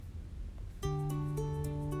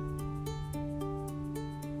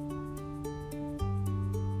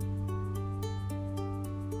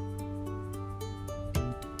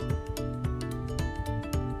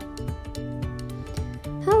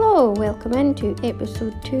So, welcome into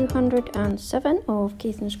episode 207 of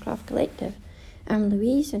Caithness Craft Collective. I'm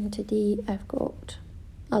Louise, and today I've got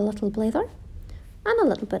a little blether and a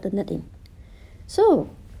little bit of knitting.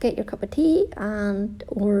 So, get your cup of tea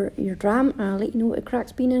or your dram, and I'll let you know what the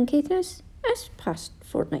crack's been in Caithness. It's past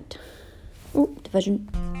fortnight. Division.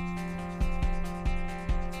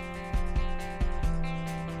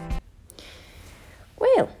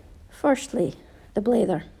 Well, firstly, the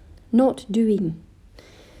blether. Not doing.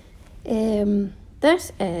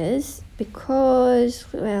 This is because,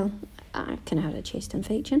 I kind of had a chest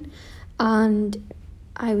infection, and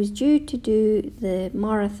I was due to do the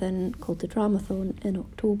marathon called the Dramathon in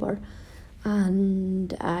October,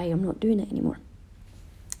 and I am not doing it anymore.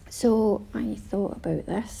 So I thought about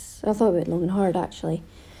this. I thought about it long and hard, actually,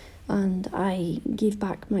 and I gave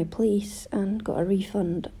back my place and got a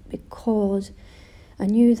refund because I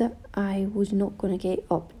knew that I was not going to get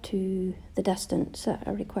up to the distance that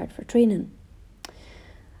I required for training.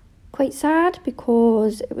 Quite sad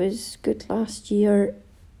because it was good last year.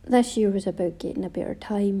 This year was about getting a better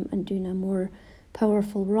time and doing a more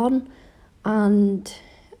powerful run. And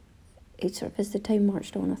it sort of, as the time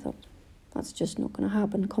marched on, I thought, that's just not going to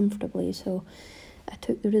happen comfortably. So I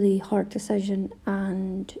took the really hard decision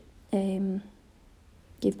and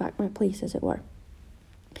gave back my place, as it were.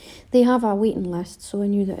 They have a waiting list, so I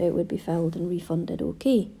knew that it would be filled and refunded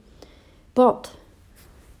okay. But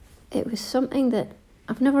it was something that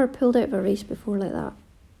I've never pulled out of a race before like that,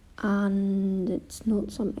 and it's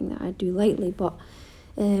not something that I do lightly, but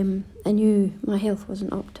I knew my health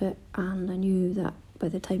wasn't up to it, and I knew that by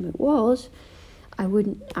the time it was, I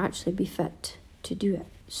wouldn't actually be fit to do it.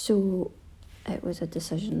 So it was a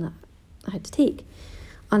decision that I had to take.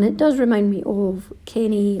 And it does remind me of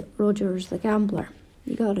Kenny Rogers, the gambler.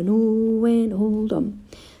 You gotta know when to hold 'em,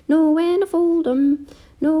 know when to fold 'em,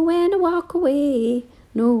 know when to walk away,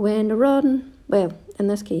 know when to run. Well, in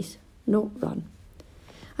this case, not run.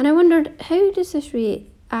 And I wondered, how does this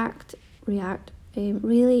relate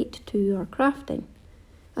to our crafting?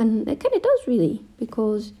 And it kind of does, really,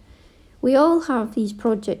 because we all have these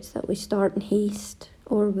projects that we start in haste,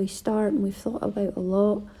 or we start and we've thought about a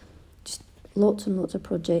lot, just lots and lots of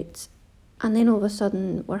projects, and then all of a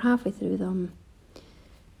sudden we're halfway through them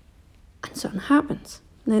and something happens.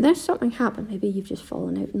 Now, there's something happened. Maybe you've just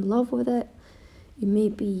fallen out in love with it.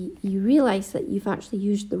 You realise that you've actually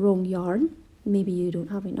used the wrong yarn. Maybe you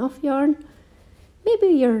don't have enough yarn. Maybe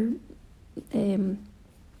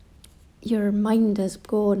your mind has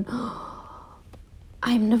gone,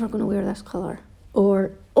 I'm never going to wear this colour.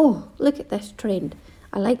 Or, oh, look at this trend.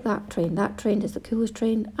 I like that trend. That trend is the coolest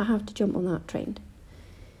trend. I have to jump on that trend.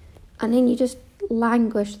 And then you just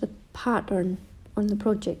languish the pattern on the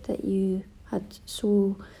project that you had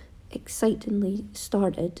so excitingly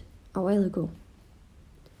started a while ago.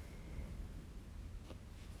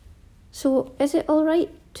 So is it all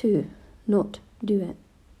right to not do it?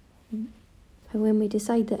 And when we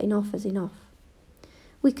decide that enough is enough,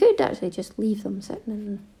 we could actually just leave them sitting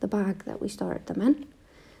in the bag that we started them in.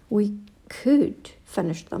 We could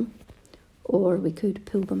finish them, or we could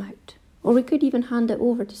pull them out, or we could even hand it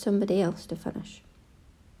over to somebody else to finish.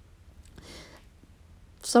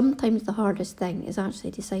 Sometimes the hardest thing is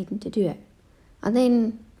actually deciding to do it. And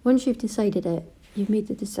then once you've decided it, you've made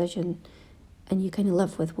the decision, and you kind of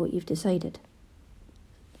live with what you've decided.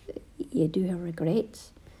 You do have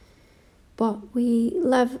regrets, but we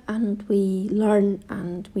live and we learn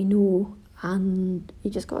and we know, and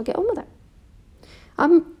you just got to get on with it.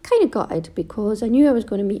 I'm kind of gutted because I knew I was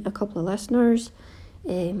going to meet a couple of listeners,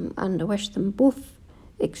 and I wish them both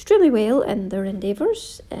extremely well in their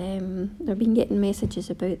endeavours. I've been getting messages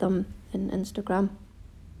about them in Instagram.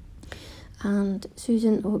 And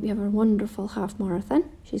Susan, I hope you have a wonderful half marathon.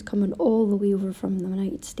 She's coming all the way over from the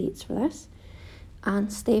United States for this.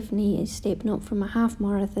 And Stephanie is stepping up from a half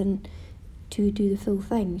marathon to do the full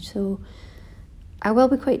thing. So I will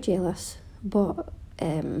be quite jealous, but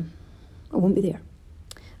I won't be there.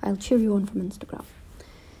 I'll cheer you on from Instagram.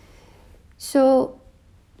 So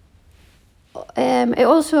I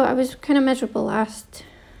was kind of miserable last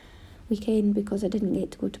weekend because I didn't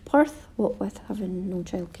get to go to Perth, what with having no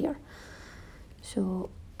childcare. So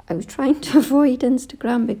I was trying to avoid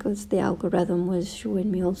Instagram because the algorithm was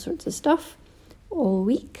showing me all sorts of stuff all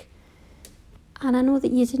week. And I know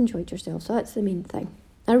that you've enjoyed yourself, so that's the main thing.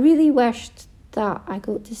 I really wished that I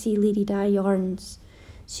got to see Lady Di Yarns.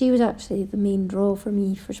 She was actually the main draw for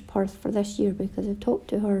me for Perth for this year because I've talked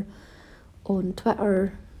to her on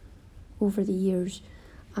Twitter over the years,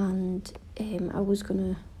 and I was going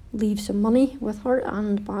to leave some money with her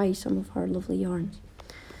and buy some of her lovely yarns.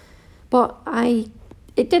 But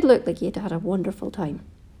it did look like you'd had a wonderful time.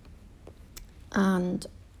 and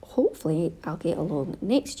hopefully I'll get along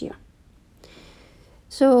next year.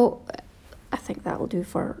 So I think that'll do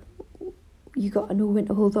for You Gotta Know When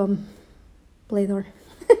to Hold Them, Blether.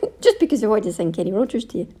 Just because I wanted to sing Kenny Rogers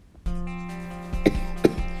to you.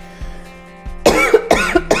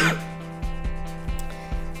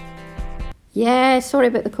 Yeah, sorry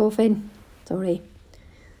about the coughing. Sorry.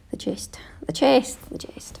 The chest.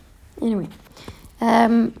 Anyway.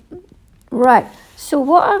 Right. So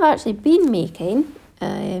what I've actually been making,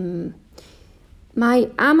 my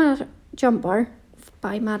Amma jumper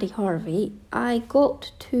by Maddie Harvey, I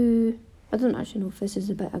don't actually know if this is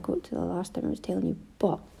the bit I got to the last time I was telling you,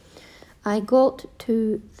 but I got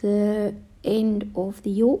to the end of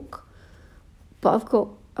the yoke, but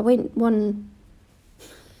I went one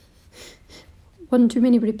too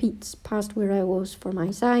many repeats past where I was for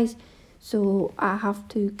my size, so I have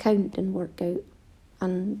to count and work out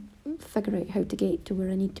and figure out how to get to where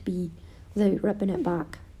I need to be without ripping it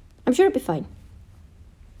back. I'm sure it'll be fine.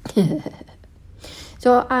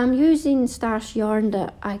 So I'm using Stash yarn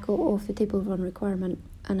that I got off the Table of One requirement,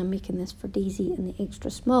 and I'm making this for Daisy in the extra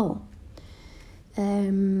small.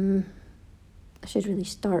 I should really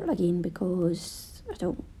start again because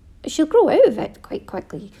she'll grow out of it quite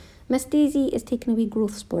quickly. Miss Daisy is taking a wee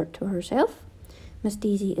growth spurt to herself. Miss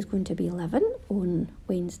Daisy is going to be 11 on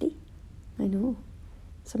Wednesday. I know.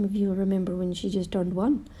 Some of you will remember when she just turned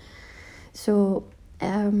 1. So,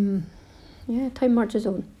 time marches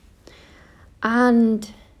on. And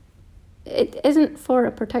it isn't for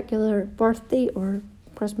a particular birthday or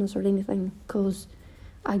Christmas or anything, because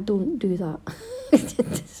I don't do that. It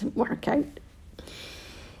doesn't work out.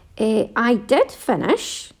 I did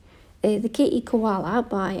finish the Katie Koala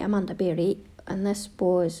by Amanda Berry, and this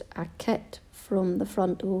was a kit from the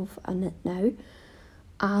front of A Knit Now,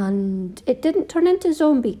 and it didn't turn into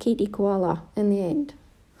zombie Katie Koala in the end.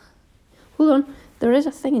 Hold on, there is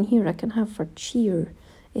a thing in here I can have for cheer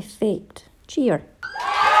effect. Cheer.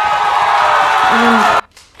 And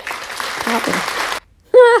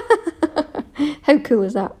how cool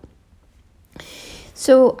is that?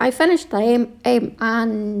 So I finished them,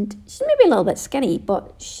 and she's maybe a little bit skinny,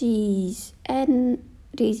 but she's in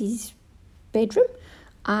Daisy's bedroom,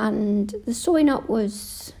 and the sewing up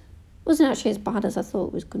wasn't actually as bad as I thought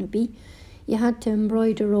it was going to be. You had to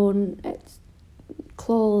embroider on its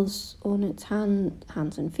claws on its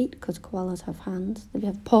hands and feet, because koalas have hands. They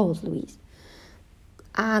have paws, Louise.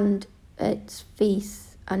 And its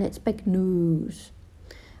face and its big nose.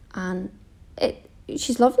 And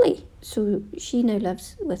she's lovely. So she now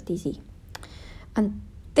lives with Daisy. And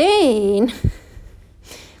then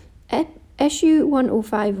issue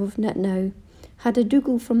 105 of Knit Now had a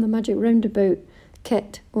Dougal from the Magic Roundabout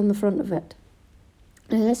kit on the front of it.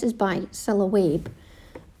 Now this is by Cilla Webb,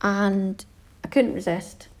 and I couldn't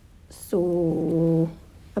resist, so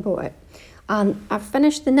I bought it. And I've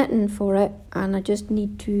finished the knitting for it, and I just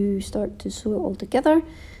need to start to sew it all together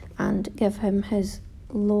and give him his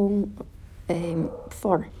long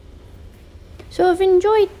fur. So I've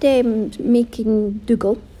enjoyed making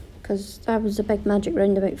Dougal, because I was a big Magic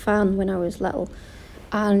Roundabout fan when I was little,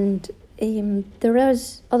 and there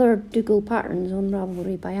is other Dougal patterns on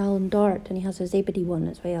Ravelry by Alan Dart, and he has a Zebedee one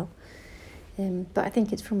as well. But I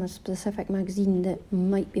think it's from a specific magazine that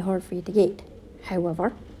might be hard for you to get.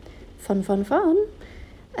 However, fun.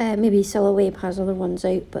 Maybe Cilla Webb has other ones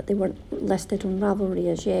out, but they weren't listed on Ravelry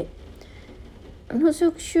as yet. I'm not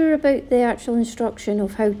so sure about the actual instruction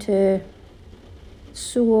of how to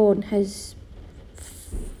sew on his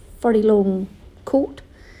furry long coat.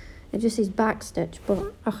 It just says backstitch,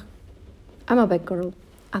 but I'm a big girl.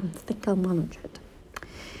 I think I'll manage it.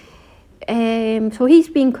 So he's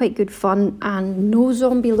been quite good fun, and no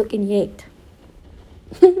zombie looking yet.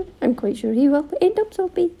 I'm quite sure he will end up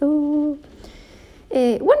zombie though.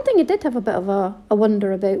 One thing I did have a bit of a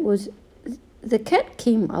wonder about was the kit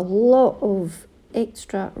came a lot of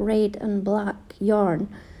extra red and black yarn.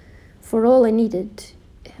 For all I needed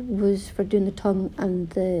was for doing the tongue and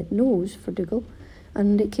the nose for Dougal,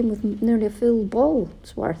 and it came with nearly a full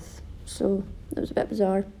ball's worth, so that was a bit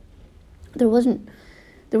bizarre. There was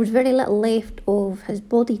very little left of his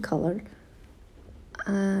body colour,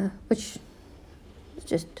 which is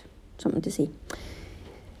just something to see.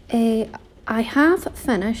 I have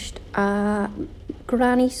finished a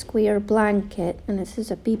granny square blanket, and this is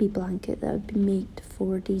a baby blanket that had been made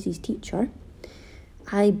for Daisy's teacher.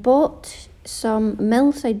 I bought some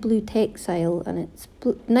Millside Blue Textile, and it's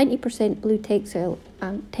 90% blue textile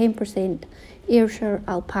and 10% Ayrshire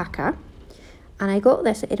alpaca. And I got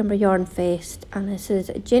this at Edinburgh Yarn Fest, and this is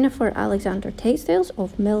Jennifer Alexander Textiles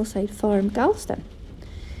of Millside Farm, Galston.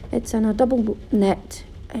 It's in a double knit.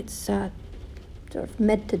 It's a sort of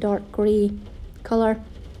mid to dark grey colour,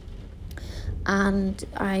 and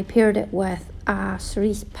I paired it with a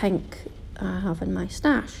cerise pink I have in my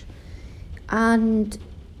stash, and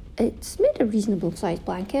it's made a reasonable sized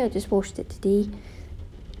blanket. I just washed it today.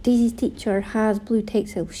 Daisy's teacher has blue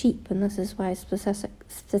textile sheep, and this is why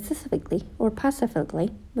specifically or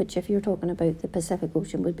pacifically, which if you're talking about the Pacific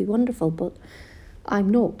Ocean would be wonderful, but I'm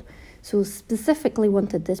not. So specifically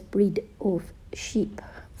wanted this breed of sheep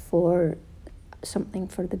for something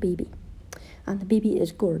for the baby, and the baby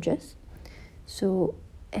is gorgeous. So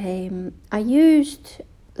I used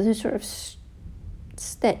the sort of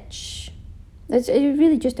stitch. It's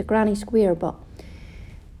really just a granny square, but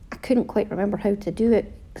I couldn't quite remember how to do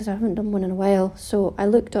it because I haven't done one in a while. So I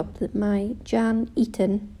looked up my Jan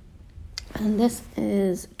Eaton, and this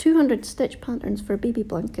is 200 Stitch Patterns for Baby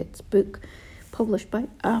Blankets book, published by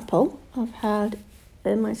Apple. I've had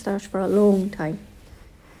in my stash for a long time,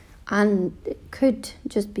 and it could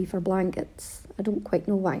just be for blankets. I don't quite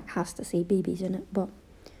know why it has to say babies in it, but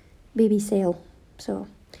baby sale. So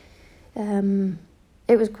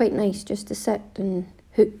it was quite nice just to sit and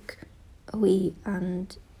hook away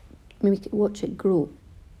and maybe watch it grow.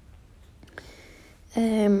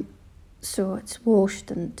 So it's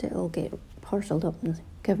washed and it'll get parcelled up and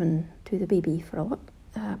given to the baby for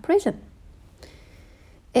a present.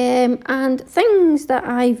 And things that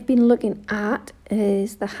I've been looking at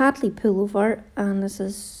is the Hadley pullover, and this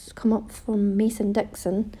has come up from Mason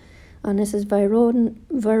Dixon, and this is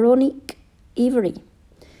Veronique Avery.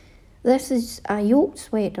 This is a yoke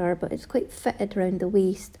sweater, but it's quite fitted around the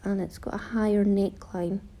waist, and it's got a higher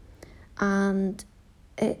neckline, and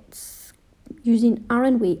it's using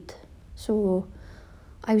Aran weight. So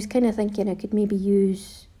I was kind of thinking I could maybe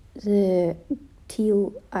use the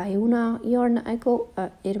teal Iona yarn that I got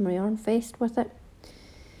at Edinburgh Yarn Fest with it,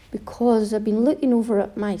 because I've been looking over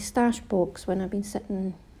at my stash box when I've been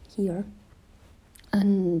sitting here,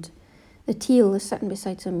 and the teal is sitting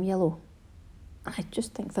beside some yellow. I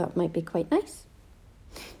just think that might be quite nice.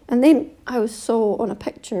 And then I saw on a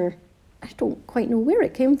picture, I don't quite know where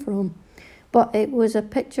it came from, but it was a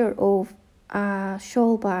picture of a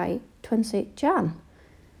shawl by Twinset Jan,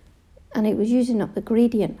 and it was using up the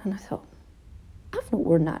gradient, and I thought, I've not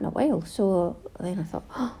worn that in a while. So then I thought,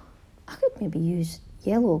 I could maybe use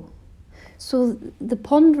yellow. So the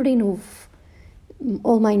pondering of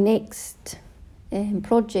all my next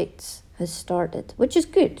projects has started, which is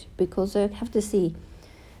good, because I have to say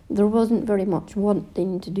there wasn't very much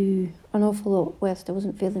wanting to do an awful lot whilst I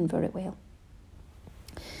wasn't feeling very well.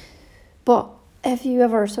 But if you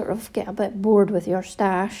ever sort of get a bit bored with your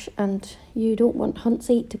stash and you don't want Hunt's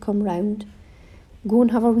 8 to come round, go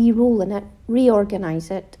and have a wee roll in it,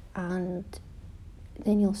 reorganise it, and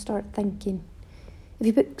then you'll start thinking. If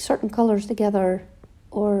you put certain colours together,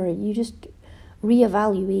 or you just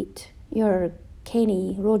reevaluate your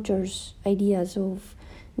Kenny Rogers ideas of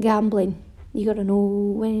gambling, you got to know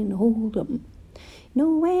when to hold 'em,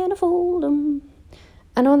 know when to fold 'em.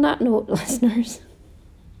 And on that note, listeners,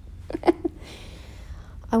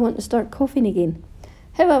 I want to start coughing again.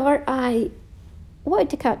 However, I wanted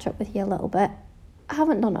to catch up with you a little bit. I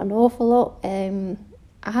haven't done an awful lot. I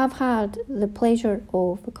have had the pleasure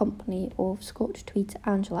of the company of Scotch Tweed's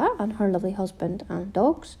Angela and her lovely husband and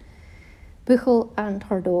dogs. Buchel and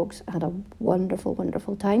her dogs had a wonderful,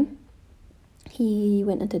 wonderful time. He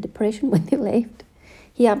went into depression when they left.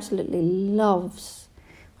 He absolutely loves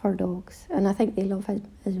her dogs, and I think they love him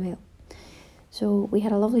as well. So we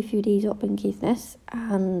had a lovely few days up in Caithness,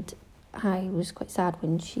 and I was quite sad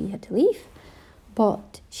when she had to leave.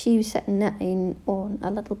 But she was sitting knitting on a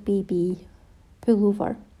little baby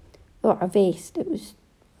pullover, or a vest. It was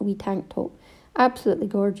a wee tank top, absolutely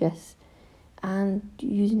gorgeous, and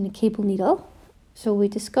using the cable needle. So we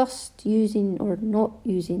discussed using or not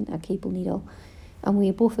using a cable needle, and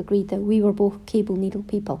we both agreed that we were both cable needle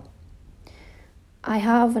people. I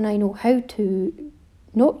have, and I know how to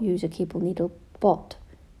not use a cable needle, but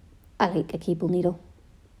I like a cable needle.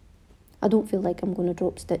 I don't feel like I'm going to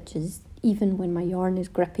drop stitches even when my yarn is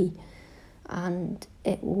grippy, and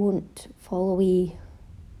it won't fall away.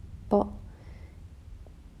 But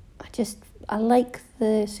I like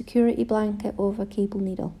the security blanket of a cable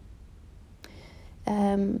needle.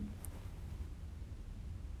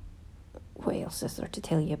 What else is there to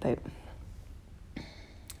tell you about?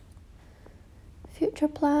 Future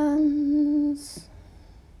plans?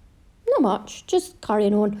 Not much, just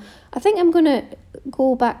carrying on. I think I'm going to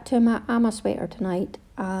go back to my Amma sweater tonight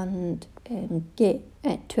and get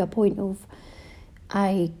it to a point of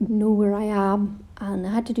I know where I am, and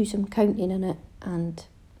I had to do some counting in it and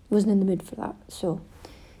wasn't in the mood for that. So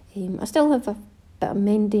I still have bit of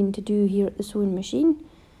mending to do here at the sewing machine,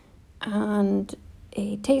 and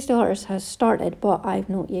Textile Artist has started, but I've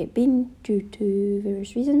not yet been due to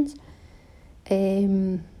various reasons.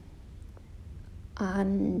 And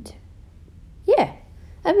yeah,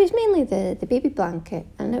 it was mainly the baby blanket,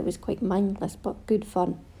 and it was quite mindless but good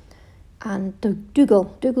fun. And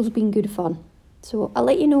Dougal's been good fun. So I'll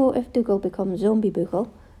let you know if Dougal becomes Zombie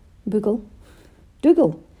Dougal and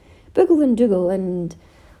Dougal and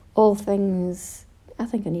all things. I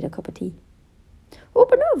think I need a cup of tea. Oh,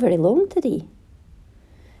 but not very long today.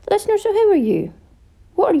 Listeners, so how are you?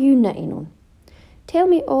 What are you knitting on? Tell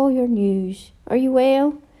me all your news. Are you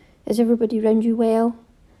well? Is everybody around you well?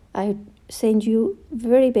 I send you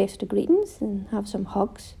very best of greetings and have some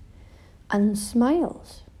hugs and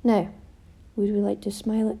smiles. Now, would we like to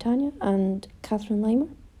smile at Tanya and Catherine Limer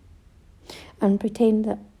and pretend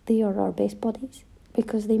that they are our best buddies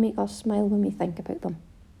because they make us smile when we think about them?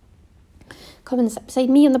 Come and sit beside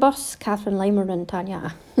me on the bus, Catherine Limer and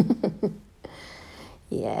Tanya.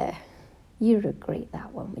 Yeah, you regret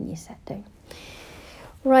that one when you sit down.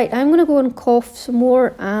 Right, I'm going to go and cough some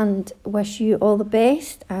more and wish you all the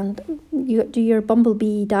best. And you do your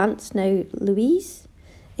bumblebee dance now, Louise.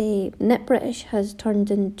 Knit British has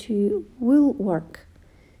turned into Wool Work.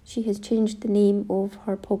 She has changed the name of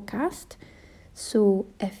her podcast. So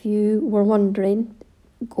if you were wondering,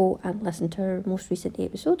 go and listen to her most recent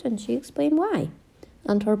episode and she explained why.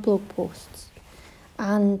 And her blog posts.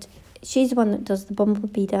 And she's the one that does the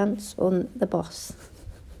bumblebee dance on the bus.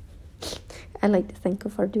 I like to think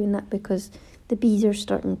of her doing that because the bees are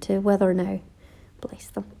starting to wither now. Bless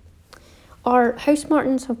them. Our house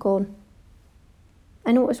martins have gone.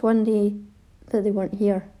 I noticed one day that they weren't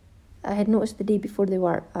here. I had noticed the day before they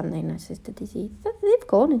were, and then I says to Daisy, they've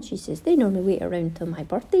gone, and she says, they normally wait around till my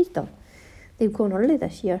birthday's done. They've gone early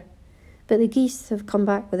this year. But the geese have come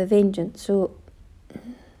back with a vengeance, so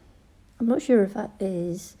I'm not sure if that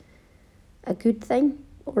is a good thing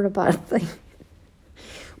or a bad thing.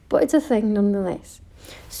 But it's a thing nonetheless.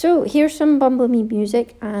 So here's some Bumblebee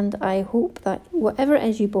music, and I hope that whatever it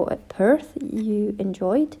is you bought at Perth, you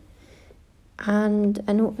enjoyed. And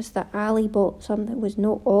I noticed that Ali bought some that was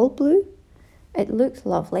not all blue. It looked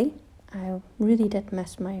lovely. I really did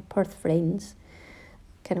miss my Perth friends.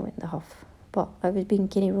 Kind of went in the huff, but I was being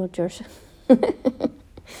Kenny Rogers.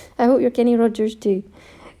 I hope you're Kenny Rogers too.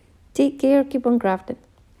 Take care, keep on crafting.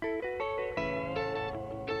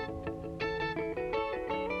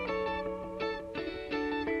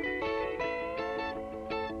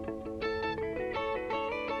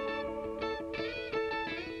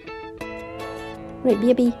 Right,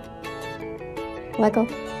 be a bee. Waggle.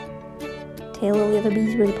 Tell all the other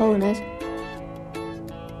bees where the pollen is.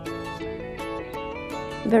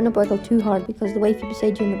 You better not waggle too hard because the wifey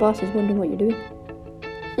beside you in the bus is wondering what you're doing.